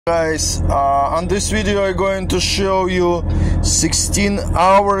Guys, on this video I'm going to show you 16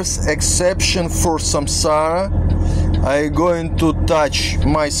 hours exception for Samsara. I'm going to touch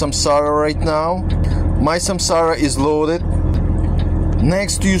my Samsara right now. My Samsara is loaded.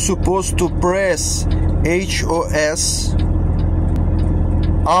 Next you're supposed to press HOS.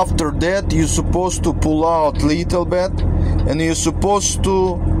 After that you're supposed to pull out little bit and you're supposed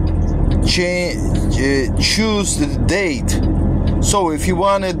to choose the date. So if you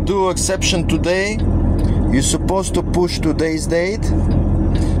want to do exception today, you're supposed to push today's date.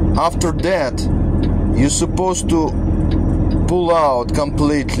 After that, you're supposed to pull out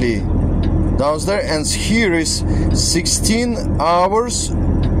completely down there, and here is 16 hours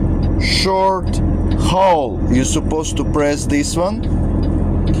short haul. You're supposed to press this one.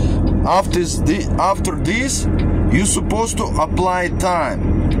 After this, you're supposed to apply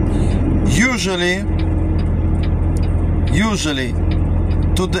time. Usually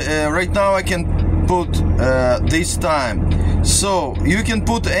right now I can put this time, so you can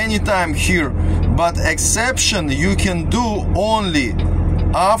put any time here, but exception you can do only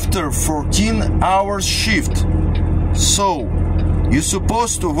after 14 hours shift. So you're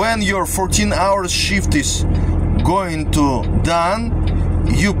supposed to, when your 14 hours shift is going to done,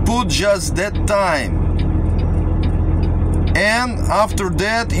 you put just that time, and after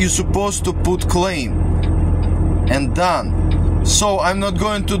that you're supposed to put claim and done. So I'm not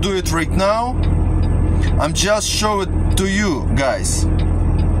going to do it right now, I'm just show it to you guys.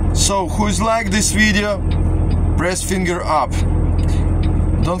 So who's like this video, press finger up.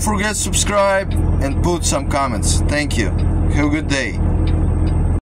 Don't forget subscribe and put some comments. Thank you. Have a good day.